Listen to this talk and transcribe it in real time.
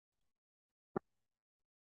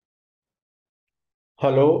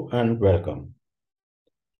Hello and welcome.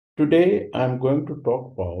 Today I'm going to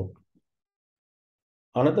talk about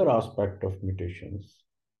another aspect of mutations,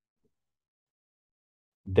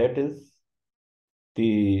 that is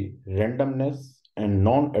the randomness and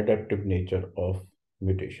non-adaptive nature of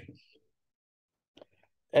mutations.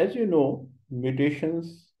 As you know,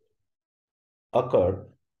 mutations occur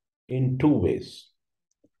in two ways.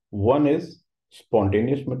 One is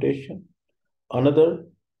spontaneous mutation. Another,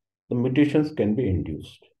 the mutations can be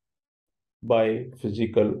induced by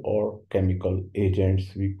physical or chemical agents.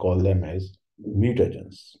 We call them as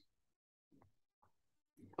mutagens.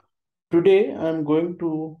 Today, I'm going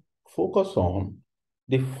to focus on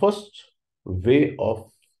the first way of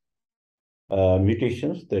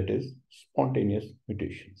mutations, that is spontaneous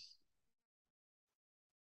mutations.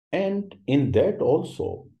 And in that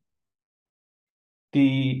also,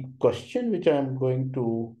 the question which I'm going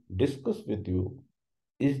to discuss with you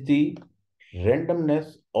is the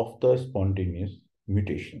randomness of the spontaneous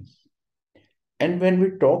mutations. And when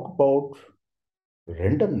we talk about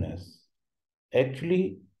randomness,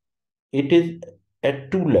 actually, it is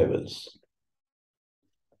at two levels.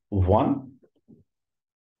 One,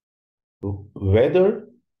 whether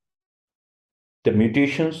the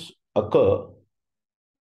mutations occur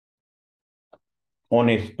on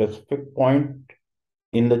a specific point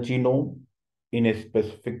in the genome, in a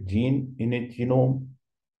specific gene in a genome,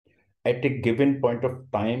 at a given point of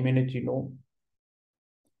time in a genome.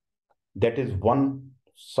 That is one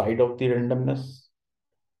side of the randomness.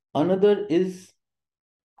 Another is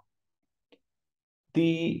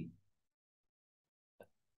the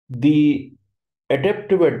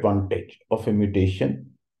adaptive advantage of a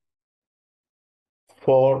mutation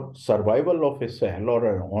for survival of a cell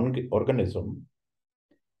or an organism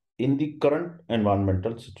in the current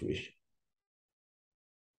environmental situation.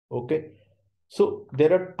 Okay, so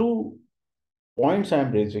there are two points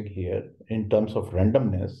I'm raising here in terms of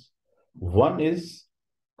randomness. One is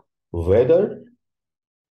whether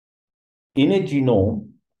in a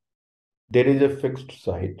genome there is a fixed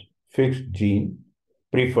site, fixed gene,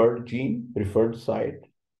 preferred site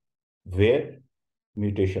where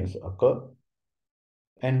mutations occur.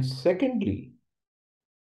 And secondly,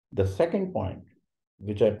 the second point,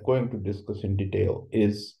 which I'm going to discuss in detail,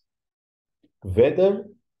 is whether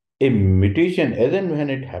a mutation, as and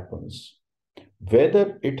when it happens,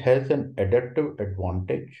 whether it has an adaptive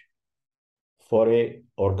advantage for an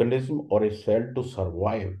organism or a cell to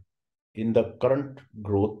survive in the current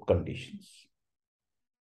growth conditions,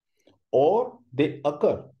 or they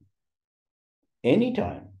occur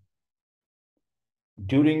anytime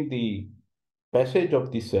during the passage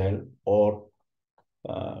of the cell, or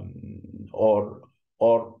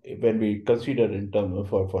when we consider in terms of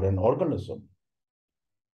for an organism,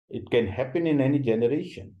 it can happen in any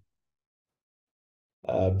generation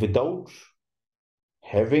without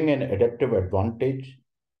having an adaptive advantage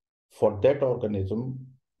for that organism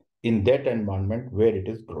in that environment where it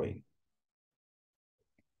is growing.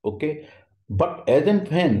 Okay, but as and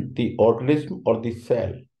when the organism or the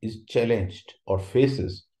cell is challenged or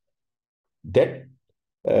faces that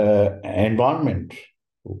environment,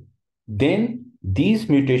 then these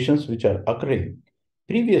mutations which are occurring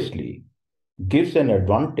previously gives an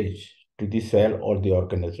advantage to the cell or the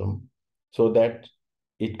organism so that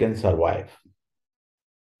it can survive.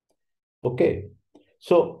 Okay,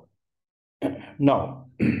 so now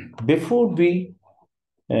before we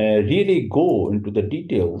really go into the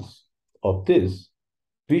details of this,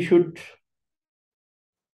 we should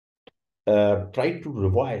try to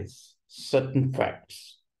revise certain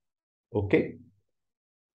facts, okay,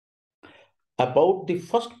 about the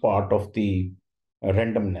first part of the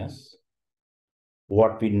randomness.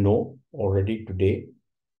 What we know already today,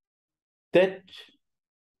 that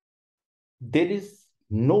there is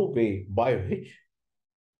no way by which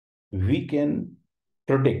we can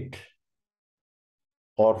predict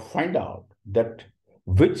or find out that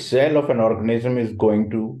which cell of an organism is going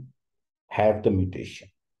to have the mutation,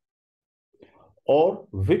 or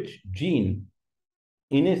which gene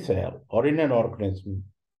in a cell or in an organism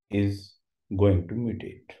is going to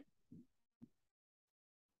mutate.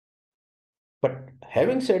 But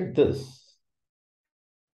having said this,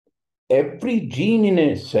 every gene in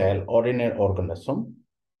a cell or in an organism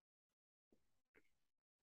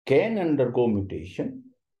can undergo mutation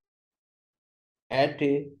at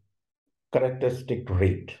a characteristic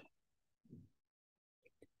rate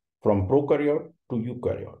from prokaryote to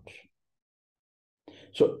eukaryote.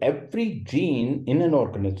 So every gene in an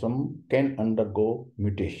organism can undergo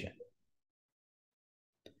mutation.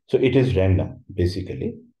 So it is random,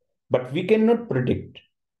 basically, but we cannot predict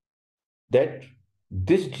that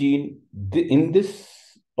this gene in this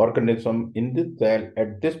organism, in this cell,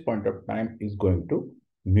 at this point of time is going to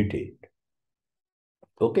mutate.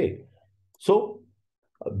 Okay, so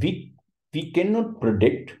we cannot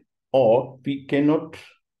predict, or we cannot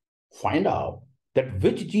find out that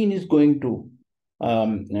which gene is going to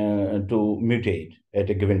mutate at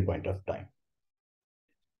a given point of time.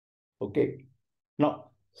 Okay.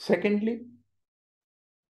 Now, secondly,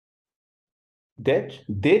 that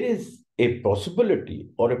there is a possibility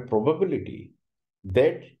or a probability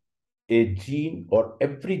that a gene or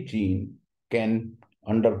every gene can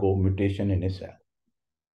undergo mutation in a cell.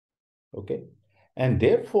 Okay. And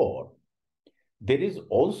therefore, there is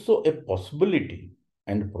also a possibility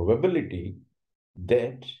and probability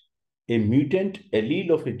that a mutant allele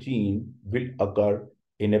of a gene will occur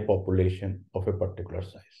in a population of a particular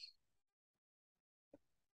size.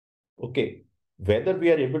 Okay, whether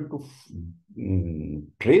we are able to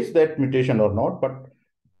trace that mutation or not, but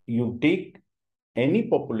you take any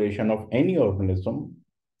population of any organism,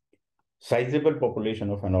 sizable population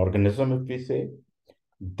of an organism, if we say,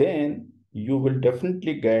 then you will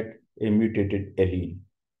definitely get a mutated allele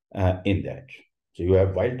in that. So you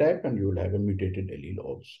have wild type and you will have a mutated allele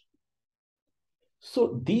also.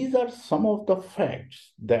 So these are some of the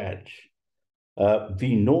facts that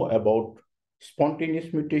we know about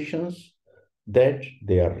spontaneous mutations, that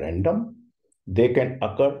they are random, they can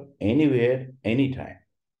occur anywhere, anytime.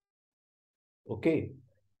 Okay.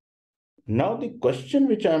 Now the question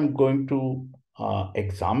which I'm going to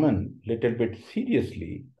examine little bit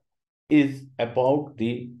seriously is about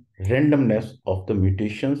the randomness of the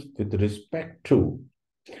mutations with respect to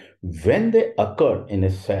when they occur in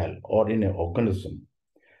a cell or in an organism,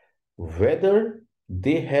 whether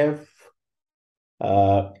they have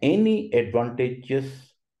any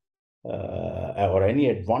advantageous or any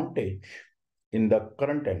advantage in the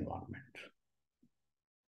current environment.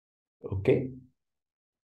 Okay.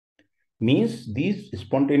 Means these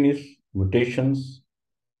spontaneous mutations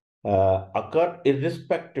occur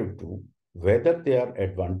irrespective to whether they are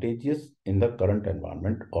advantageous in the current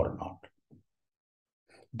environment or not.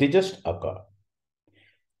 They just occur.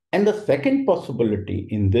 And the second possibility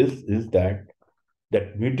in this is that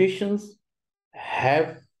mutations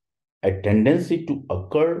have a tendency to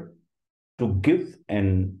occur to give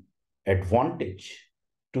an advantage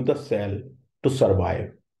to the cell to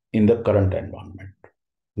survive in the current environment.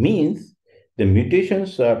 Means the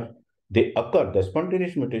mutations the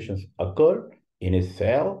spontaneous mutations occur in a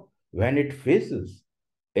cell when it faces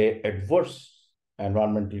adverse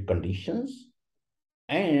environmental conditions,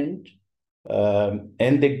 and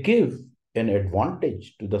they give an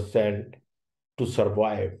advantage to the cell to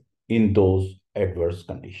survive in those adverse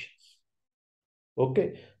conditions.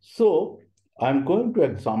 Okay, so I'm going to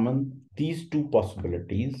examine these two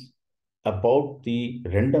possibilities about the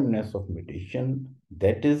randomness of mutation,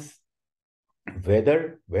 that is,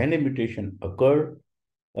 whether when a mutation occur,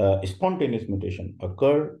 spontaneous mutation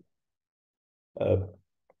occur,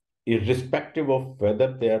 irrespective of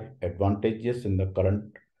whether they are advantageous in the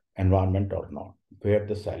current environment or not, where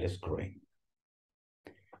the cell is growing.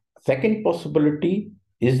 Second possibility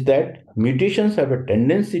is that mutations have a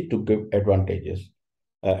tendency to give advantage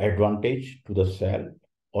to the cell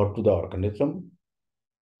or to the organism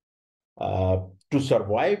to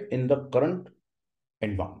survive in the current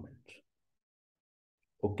environment.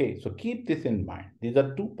 Okay, so keep this in mind. These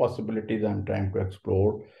are two possibilities I'm trying to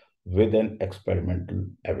explore with an experimental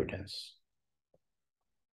evidence.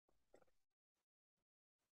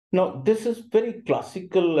 Now, this is very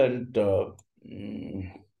classical and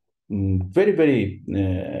very,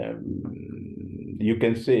 you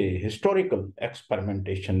can say, historical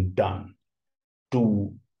experimentation done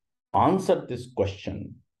to answer this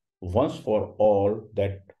question once for all,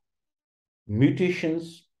 that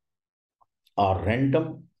mutations are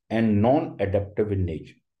random and non-adaptive in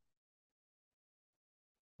nature.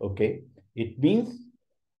 Okay, it means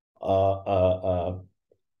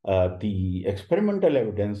the experimental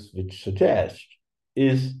evidence which suggests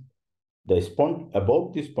is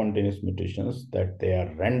about the spontaneous mutations, that they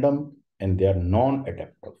are random and they are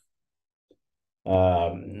non-adaptive.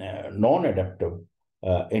 Non-adaptive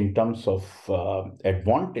in terms of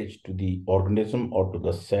advantage to the organism or to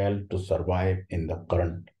the cell to survive in the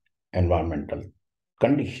current environmental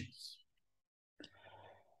conditions.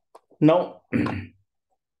 Now,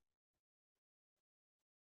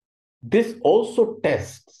 this also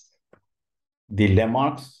tests the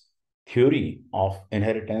Lamarck's theory of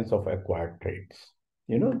inheritance of acquired traits.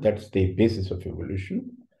 You know, that's the basis of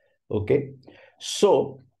evolution. Okay,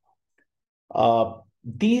 so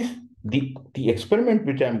the experiment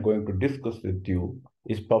which I'm going to discuss with you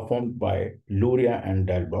is performed by Luria and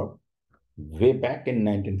Delbruck way back in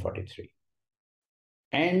 1943.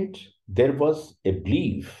 And there was a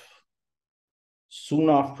belief soon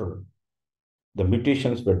after the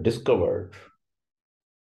mutations were discovered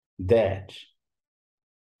that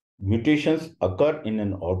mutations occur in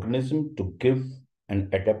an organism to give an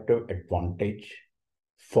adaptive advantage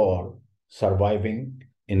for surviving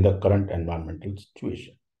in the current environmental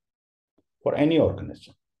situation for any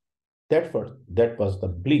organism. That was the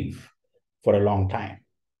belief for a long time.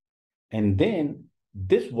 And then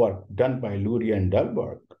this work done by Luria and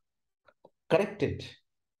Delbruck corrected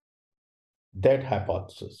that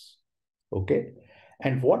hypothesis. Okay.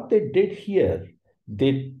 And what they did here,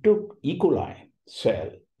 they took E. coli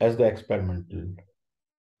cell as the experimental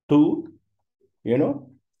tool,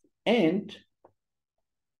 and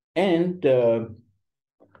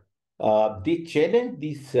they challenged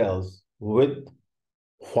these cells with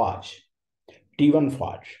phage, T1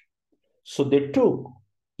 phage. So they took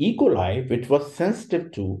E. coli, which was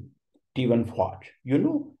sensitive to T1 phage.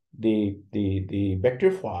 The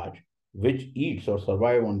bacteriophage, which eats or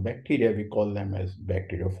survive on bacteria, we call them as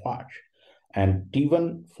bacteriophage. And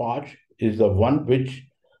T1 phage is the one which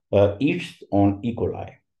eats on E.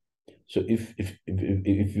 coli. So if the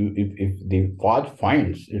phage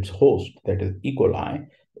finds its host, that is E. coli,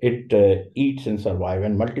 it eats and survives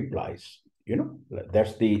and multiplies.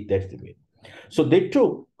 That's the way. So they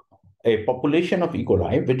took a population of E.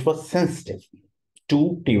 coli which was sensitive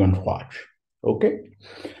to T1 phage. Okay.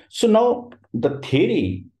 So now the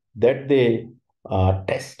theory that they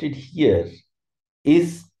tested here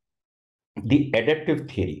is the adaptive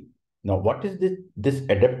theory. Now, what is this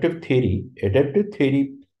adaptive theory? Adaptive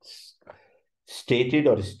theory stated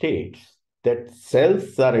or states that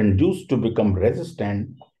cells are induced to become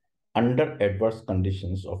resistant under adverse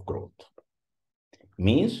conditions of growth.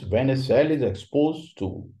 Means when a cell is exposed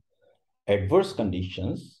to adverse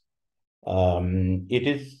conditions, it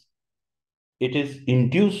is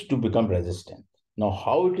induced to become resistant. Now,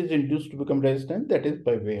 how it is induced to become resistant? That is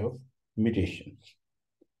by way of mutations.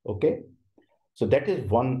 Okay. So that is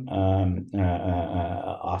one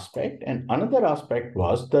aspect. And another aspect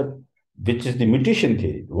was which is the mutation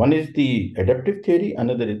theory. One is the adaptive theory,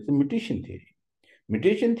 another is the mutation theory.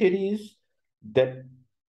 Mutation theory is that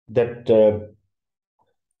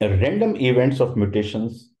random events of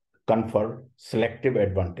mutations confer selective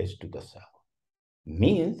advantage to the cell.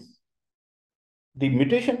 Means the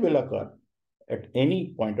mutation will occur at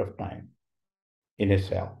any point of time in a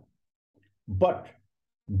cell, but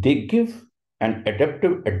they give an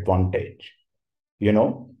adaptive advantage,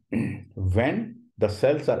 when the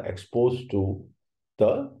cells are exposed to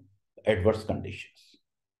the adverse conditions.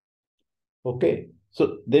 Okay,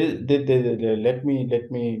 so let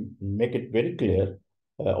me make it very clear,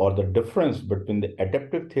 or the difference between the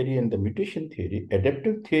adaptive theory and the mutation theory.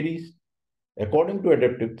 Adaptive theories, according to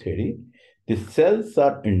adaptive theory, the cells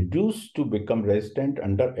are induced to become resistant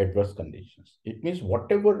under adverse conditions. It means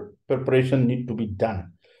whatever preparation need to be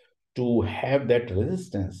done to have that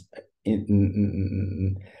resistance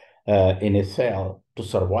in a cell to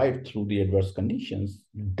survive through the adverse conditions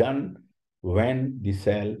done when the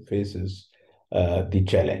cell faces the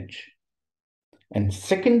challenge. And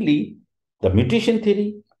secondly, the mutation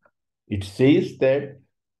theory, it says that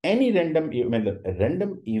any random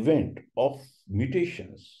event of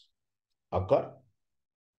mutations occur,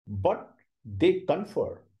 but they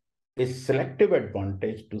confer a selective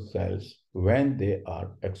advantage to cells when they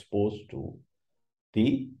are exposed to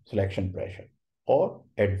the selection pressure or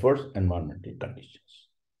adverse environmental conditions.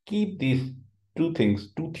 Keep these two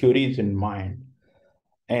theories in mind.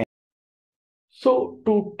 And so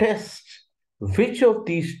to test which of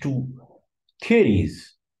these two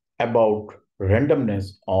theories about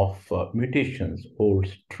randomness of mutations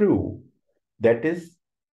holds true, that is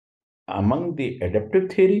among the adaptive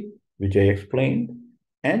theory, which I explained,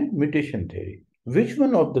 and mutation theory. Which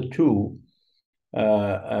one of the two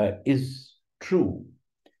is true?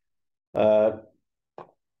 Luria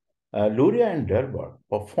and Delbruck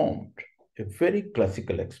performed a very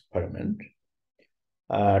classical experiment,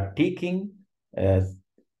 taking T1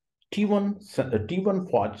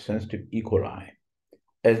 phage sensitive E. coli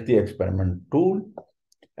as the experiment tool,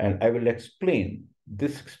 and I will explain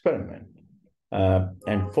this experiment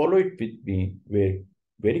and follow it with me very,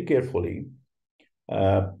 very carefully.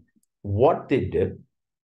 What they did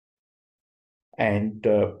and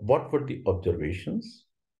what were the observations,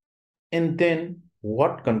 and then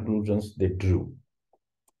what conclusions they drew.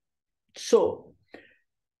 So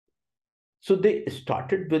they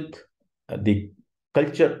started with the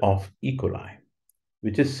culture of E. coli,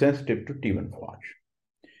 which is sensitive to T1 phage.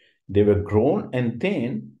 they were grown, and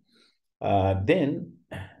then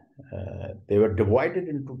they were divided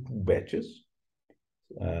into two batches,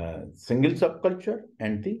 single subculture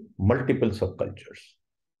and the multiple subcultures.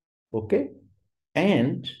 Okay,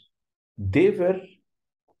 and they were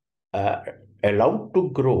allowed to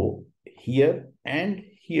grow here and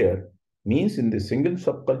here, means in the single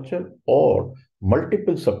subculture or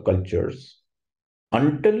multiple subcultures,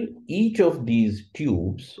 until each of these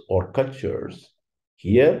tubes or cultures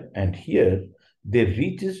here and here, they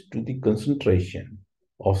reaches to the concentration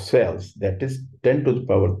of cells, that is 10 to the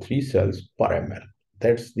power 3 cells per ml.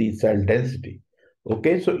 That's the cell density.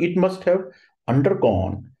 Okay, so it must have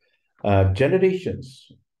undergone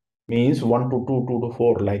generations, means 1 to 2, 2 to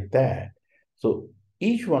 4, like that. So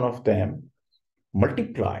each one of them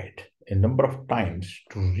multiplied a number of times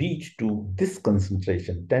to reach to this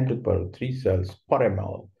concentration, 10 to the power 3 cells per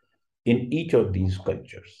ml in each of these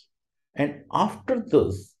cultures. And after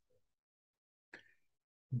this,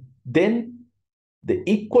 then the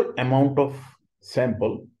equal amount of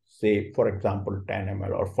sample, say for example 10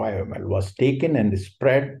 ml or 5 ml, was taken and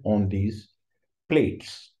spread on these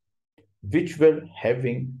plates, which were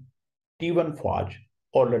having T1 phage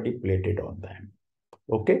already plated on them.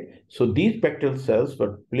 Okay, so these bacterial cells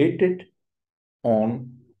were plated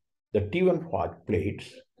on the T1 phage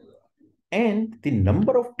plates, and the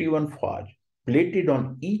number of T1 phage plated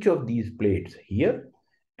on each of these plates here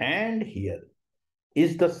and here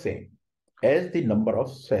is the same as the number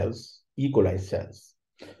of cells, E. coli cells.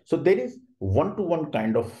 So there is one-to-one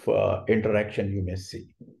kind of interaction you may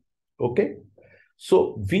see. Okay,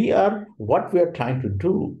 so what we are trying to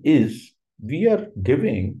do is we are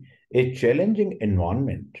giving a challenging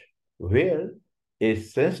environment where a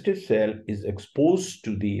sensitive cell is exposed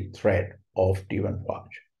to the threat of T1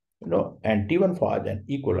 phage, and T1 phage and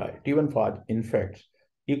E. coli. T1 phage infects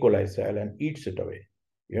E. coli cell and eats it away,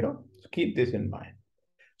 so keep this in mind.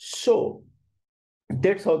 So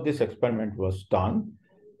that's how this experiment was done.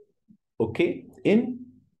 Okay,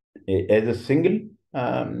 as a single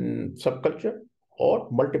subculture or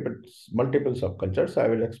multiple subcultures. I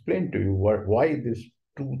will explain to you why these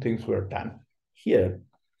two things were done here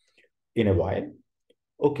in a while.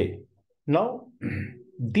 Okay, now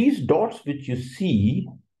these dots which you see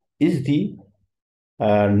is the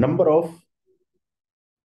number of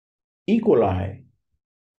E. coli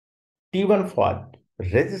T1 phage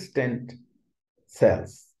resistant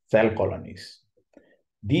cells, cell colonies.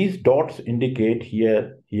 These dots indicate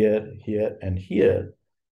here, here, here, and here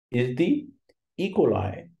is the E.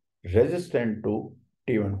 coli resistant to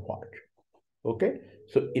T1 phage. Okay,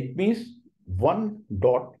 so it means one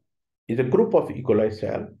dot is a group of E. coli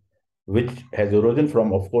cell which has arisen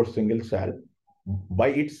from, of course, single cell. By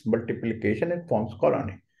its multiplication, it forms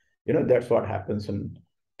colony. That's what happens in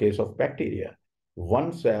case of bacteria.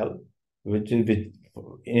 One cell, which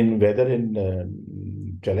in whether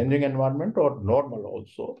in challenging environment or normal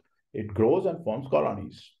also, it grows and forms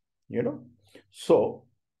colonies. So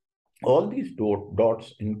all these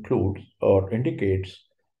dots includes or indicates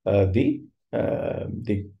the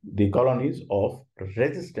colonies of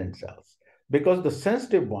resistant cells, because the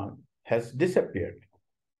sensitive one has disappeared.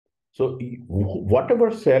 So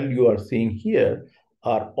whatever cell you are seeing here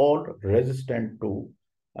are all resistant to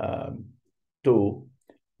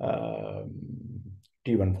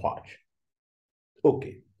T1 phage.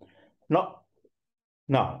 Okay.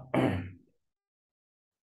 Now,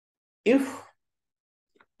 if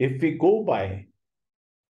we go by,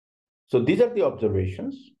 so these are the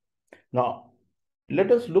observations. Now,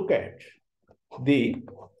 let us look at the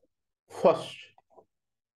first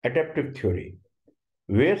adaptive theory,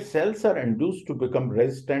 where cells are induced to become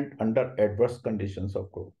resistant under adverse conditions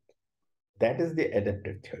of growth. That is the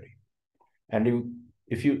adaptive theory. And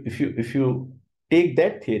if you take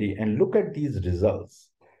that theory and look at these results,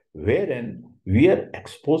 wherein we are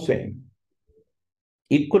exposing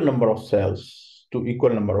equal number of cells to equal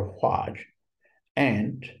number of phage,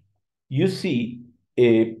 and you see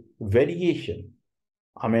a variation,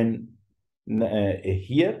 I mean,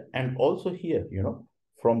 here and also here,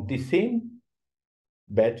 from the same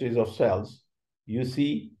batches of cells, you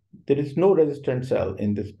see there is no resistant cell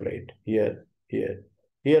in this plate. Here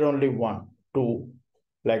only 1, 2,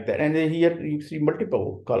 like that. And then here you see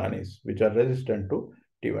multiple colonies which are resistant to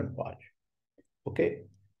T1 phage. Okay.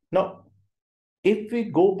 Now, if we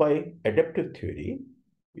go by adaptive theory,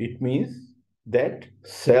 it means that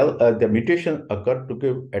the mutation occurred to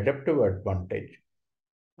give adaptive advantage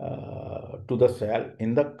to the cell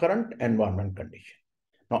in the current environment condition.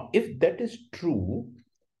 Now, if that is true,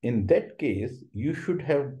 in that case, you should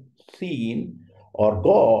have seen or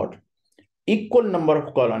got equal number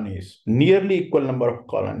of colonies, nearly equal number of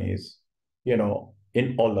colonies, in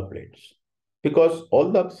all the plates. Because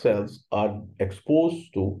all the cells are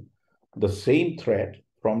exposed to the same threat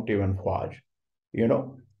from T1 phage,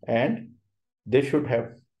 and they should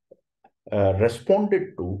have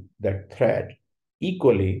responded to that threat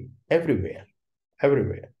equally everywhere,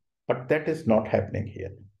 everywhere. But that is not happening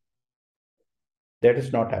here. That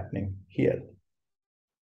is not happening here.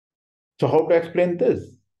 So how to explain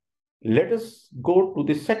this? Let us go to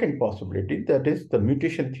the second possibility, that is the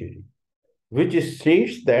mutation theory, which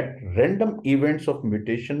states that random events of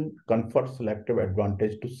mutation confer selective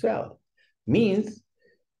advantage to cell. Means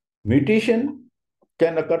mutation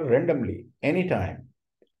can occur randomly anytime,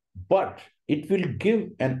 but it will give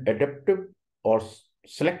an adaptive or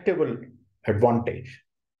selective advantage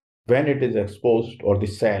when it is exposed, or the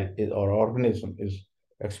cell or organism is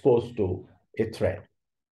exposed to a threat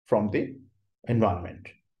from the environment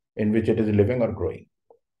in which it is living or growing.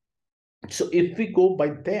 So if we go by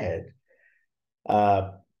that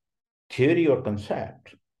theory or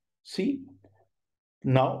concept, see,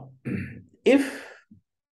 now if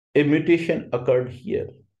a mutation occurred here,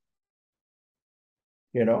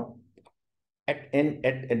 during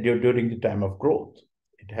the time of growth,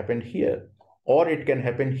 it happened here, or it can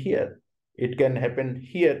happen here. It can happen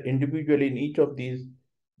here individually in each of these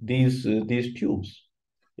tubes.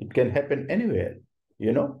 It can happen anywhere,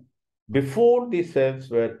 before the cells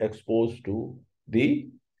were exposed to the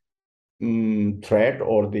threat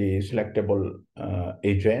or the selectable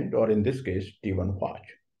agent, or in this case, T1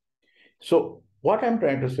 phage. So what I'm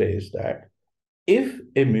trying to say is that if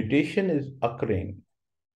a mutation is occurring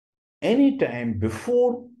anytime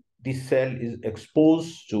before the cell is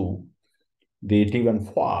exposed to the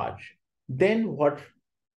T1 phage, then what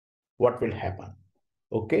will happen?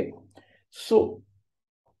 Okay, so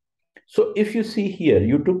if you see here,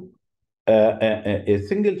 you took a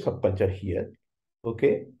single subculture here,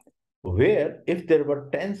 okay, where if there were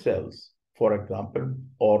 10 cells, for example,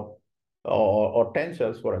 or 10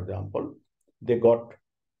 cells, for example, they got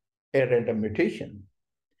a random mutation.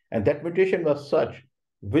 And that mutation was such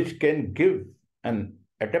which can give an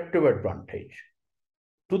adaptive advantage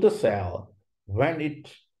to the cell when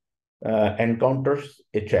it encounters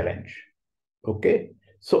a challenge. Okay,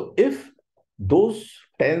 so if those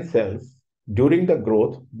 10 cells during the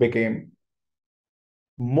growth became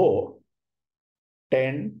more,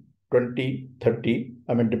 10, 20, 30,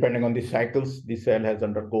 I mean, depending on the cycles the cell has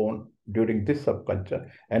undergone during this subculture.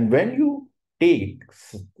 And when you take,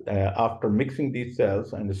 after mixing these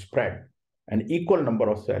cells and spread an equal number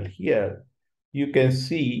of cells here, you can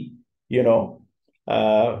see,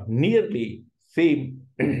 nearly same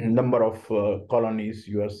number of colonies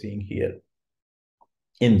you are seeing here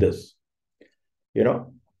in this,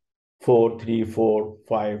 4, 3, 4,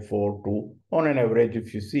 5, 4, 2. On an average,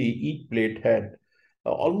 if you see, each plate had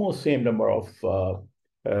almost same number of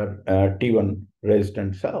T1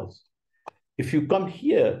 resistant cells. If you come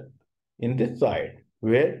here in this side,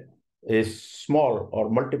 where a small or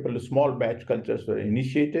multiple small batch cultures were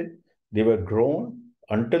initiated, they were grown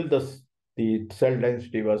until the cell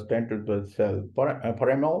density was 10 to the 12 cells per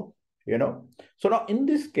ml, So now in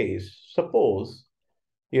this case, suppose,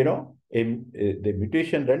 the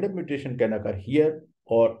random mutation can occur here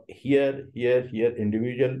or here,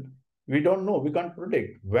 individual. We don't know, we can't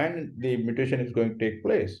predict when the mutation is going to take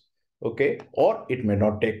place, okay? Or it may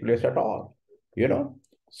not take place at all,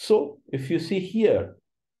 So if you see here,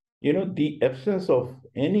 the absence of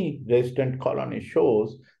any resistant colony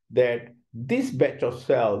shows that this batch of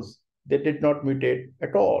cells, they did not mutate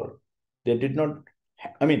at all. They did not,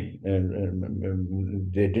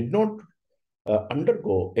 they did not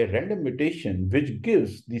undergo a random mutation which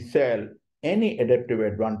gives the cell any adaptive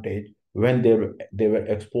advantage when they were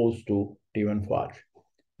exposed to T1 phage.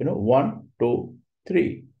 1, 2,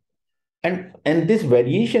 3. And this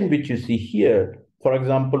variation which you see here, for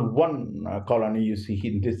example, one colony you see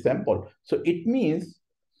in this sample. So it means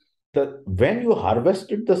that when you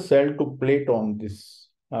harvested the cell to plate on this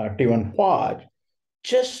T1 phage,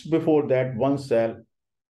 just before that, one cell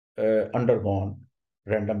undergone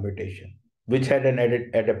random mutation, which had an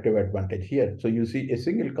adaptive advantage here. So you see a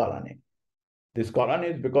single colony. This colony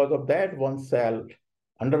is because of that one cell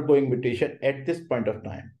undergoing mutation at this point of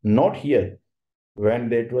time, not here when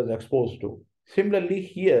it was exposed to. Similarly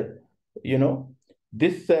here,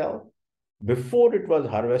 this cell, before it was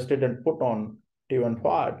harvested and put on T1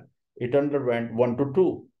 phage, it underwent 1 to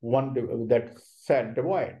 2, that cell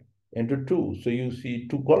divide into 2. So you see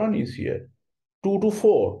 2 colonies here. 2 to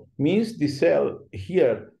 4 means the cell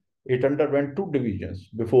here, it underwent 2 divisions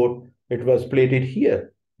before it was plated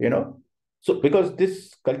here, So because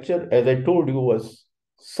this culture, as I told you, was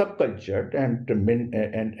subcultured and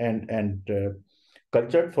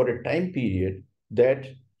cultured for a time period that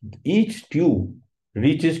each tube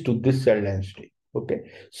reaches to this cell density. Okay.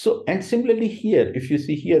 So, and similarly here, if you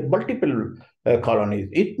see here multiple colonies,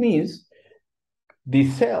 it means the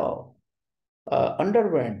cell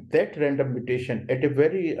underwent that random mutation at a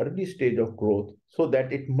very early stage of growth so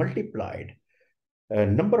that it multiplied a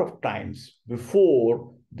number of times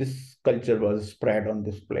before this culture was spread on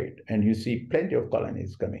this plate. And you see plenty of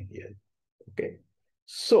colonies coming here. Okay.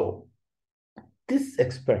 So this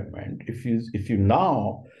experiment, if you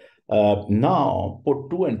now put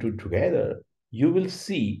two and two together, you will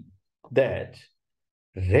see that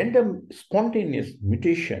random spontaneous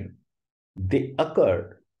mutation, they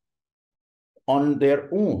occurred on their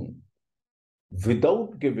own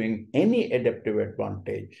without giving any adaptive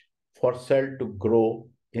advantage for cell to grow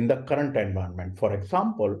in the current environment. For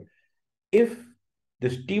example, if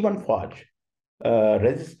this T1 phage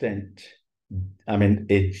resistant,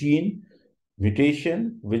 a gene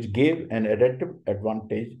mutation which gave an adaptive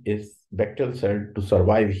advantage is bacterial cell to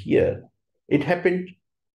survive here, it happened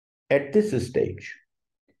at this stage,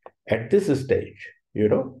 at this stage,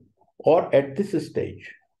 or at this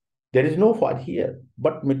stage. There is no phage here,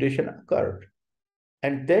 but mutation occurred.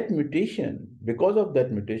 And that mutation, because of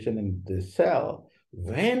that mutation in the cell,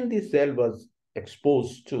 when the cell was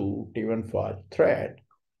exposed to T1 phage threat,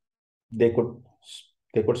 they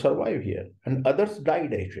could survive here. And others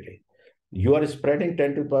died actually. You are spreading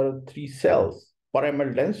 10 to the power 3 cells per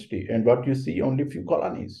ml density, and what you see only few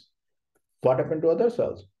colonies. What happened to other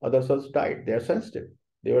cells? Other cells died. They are sensitive.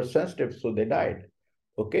 They were sensitive, so they died.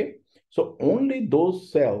 Okay. So only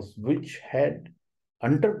those cells which had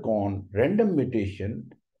undergone random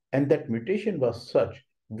mutation, and that mutation was such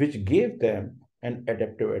which gave them an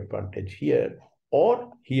adaptive advantage here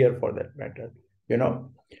or here for that matter.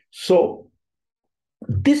 So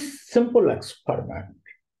this simple experiment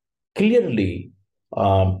clearly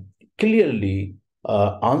clearly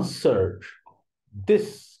answered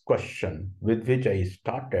this question with which I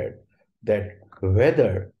started, that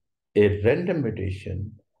whether a random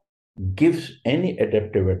mutation gives any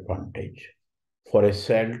adaptive advantage for a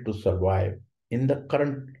cell to survive in the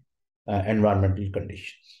current environmental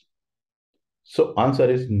conditions. So answer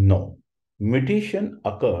is no. Mutation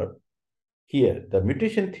occurred here. The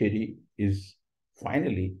mutation theory is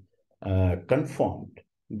finally confirmed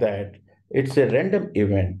that it's a random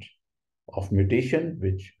event of mutation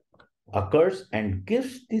which occurs and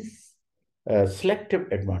gives this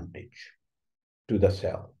selective advantage to the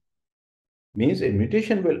cell. Means a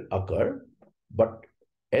mutation will occur, but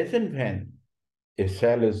as and when a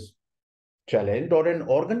cell is challenged or an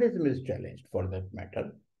organism is challenged for that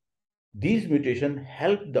matter, these mutations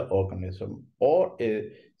help the organism or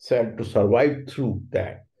a cell to survive through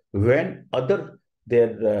that. When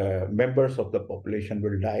their members of the population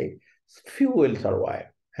will die, few will survive.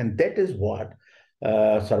 And that is what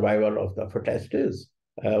survival of the fittest is,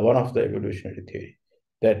 one of the evolutionary theory,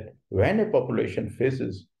 that when a population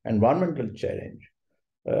faces environmental challenge,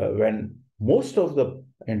 when most of the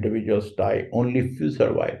individuals die, only few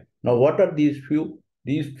survive. Now, what are these few?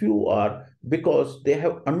 These few are because they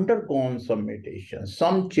have undergone some mutations,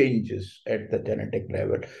 some changes at the genetic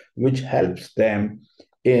level, which helps them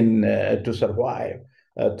in to survive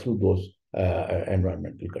through those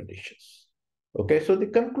environmental conditions. Okay, so the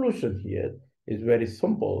conclusion here is very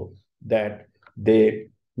simple, that the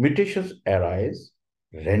mutations arise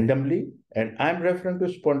randomly, and I'm referring to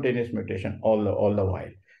spontaneous mutation all the while.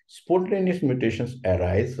 Spontaneous mutations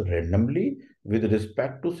arise randomly with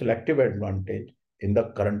respect to selective advantage in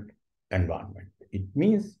the current environment. It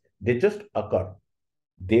means they just occur.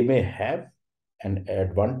 They may have an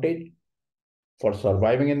advantage for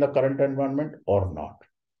surviving in the current environment or not,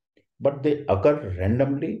 but they occur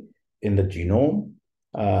randomly in the genome,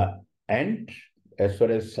 and as far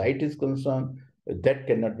as site is concerned, that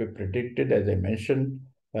cannot be predicted. As I mentioned,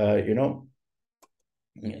 that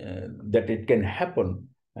it can happen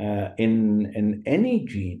in any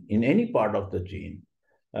gene, in any part of the gene,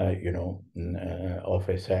 of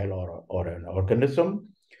a cell or an organism.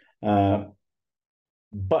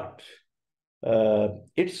 But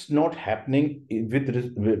it's not happening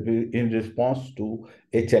in response to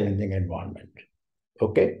a challenging environment.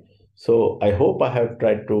 Okay, so I hope I have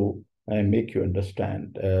tried to make you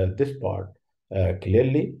understand this part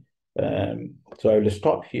clearly. So I will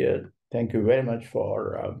stop here. Thank you very much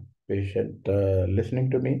for patient listening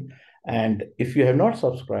to me. And if you have not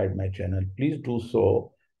subscribed my channel, please do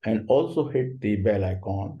so, and also hit the bell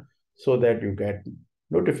icon so that you get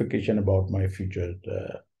notification about my future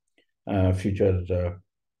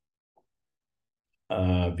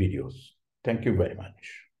videos. Thank you very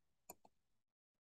much.